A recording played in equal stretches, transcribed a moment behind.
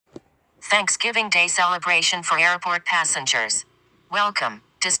Thanksgiving Day celebration for airport passengers. Welcome,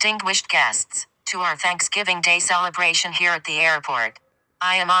 distinguished guests, to our Thanksgiving Day celebration here at the airport.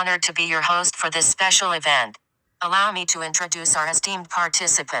 I am honored to be your host for this special event. Allow me to introduce our esteemed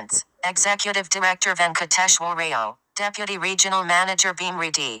participants: Executive Director Venkatesh, Deputy Regional Manager Bheem,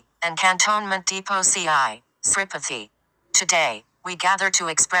 Reddy, and Cantonment Depot CI, Sripathi. Today, we gather to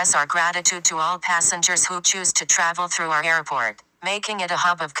express our gratitude to all passengers who choose to travel through our airport, making it a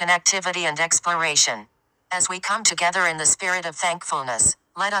hub of connectivity and exploration. As we come together in the spirit of thankfulness,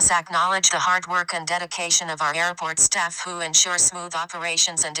 let us acknowledge the hard work and dedication of our airport staff who ensure smooth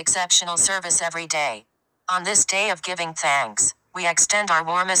operations and exceptional service every day. On this day of giving thanks, we extend our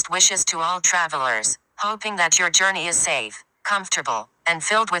warmest wishes to all travelers, hoping that your journey is safe, comfortable, and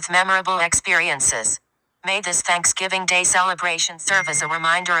filled with memorable experiences. May this Thanksgiving Day celebration serve as a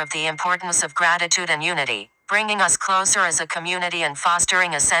reminder of the importance of gratitude and unity, bringing us closer as a community and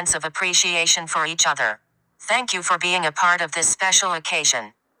fostering a sense of appreciation for each other. Thank you for being a part of this special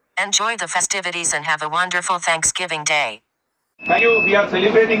occasion. Enjoy the festivities and have a wonderful Thanksgiving Day. Thank you. We are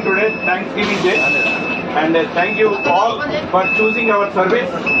celebrating today Thanksgiving Day, and thank you all for choosing our service.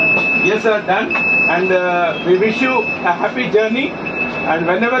 Yes, sir, done. And we wish you a happy journey. And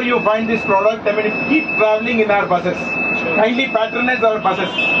whenever you find this product, keep traveling in our buses. Kindly patronize our buses.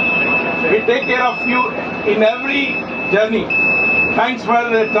 We take care of you in every journey. Thanks for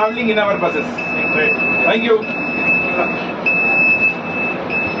traveling in our buses. Thank you.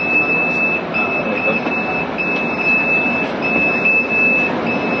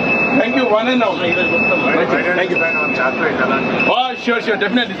 Thank you, one and all. Thank you. Oh, sure,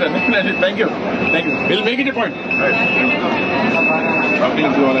 definitely, sir. Definitely. Thank you. We'll make it a point.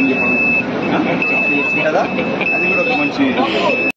 Talking to all